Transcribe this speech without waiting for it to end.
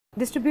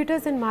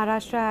Distributors in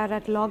Maharashtra are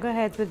at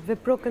loggerheads with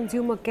Wipro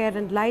Consumer Care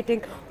and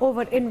Lighting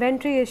over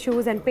inventory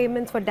issues and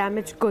payments for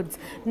damaged goods.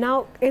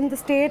 Now, in the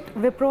state,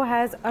 Wipro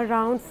has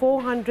around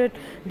 400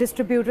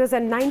 distributors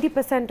and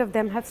 90% of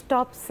them have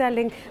stopped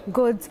selling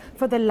goods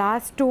for the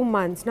last 2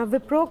 months. Now,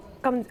 Wipro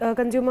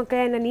Consumer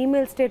Care in an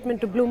email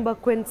statement to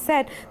Bloomberg Quint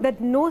said that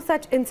no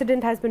such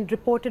incident has been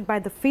reported by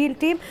the field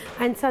team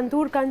and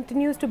Santur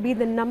continues to be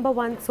the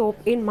 #1 soap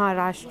in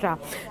Maharashtra.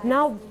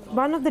 Now,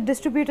 one of the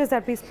distributors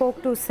that we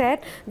spoke to said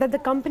that the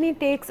company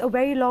takes a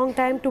very long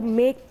time to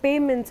make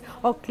payments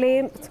or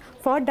claims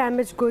for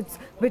damaged goods,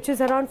 which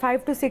is around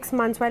 5 to 6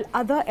 months, while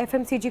other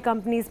FMCG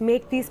companies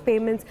make these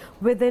payments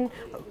within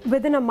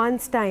a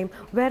month's time.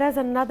 Whereas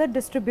another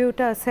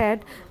distributor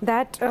said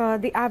that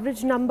the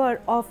average number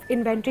of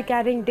inventory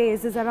carrying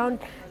days is around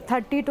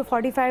 30 to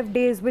 45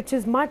 days, which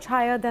is much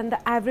higher than the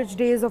average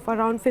days of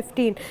around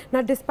 15.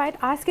 Now, despite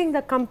asking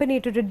the company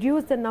to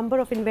reduce the number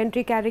of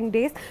inventory carrying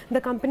days, the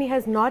company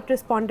has not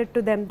responded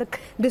to them. The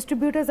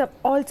distributors have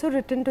also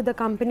written to the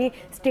company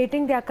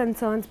stating their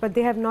concerns, but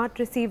they have not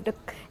received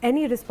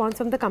any response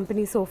from the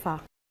company so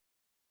far.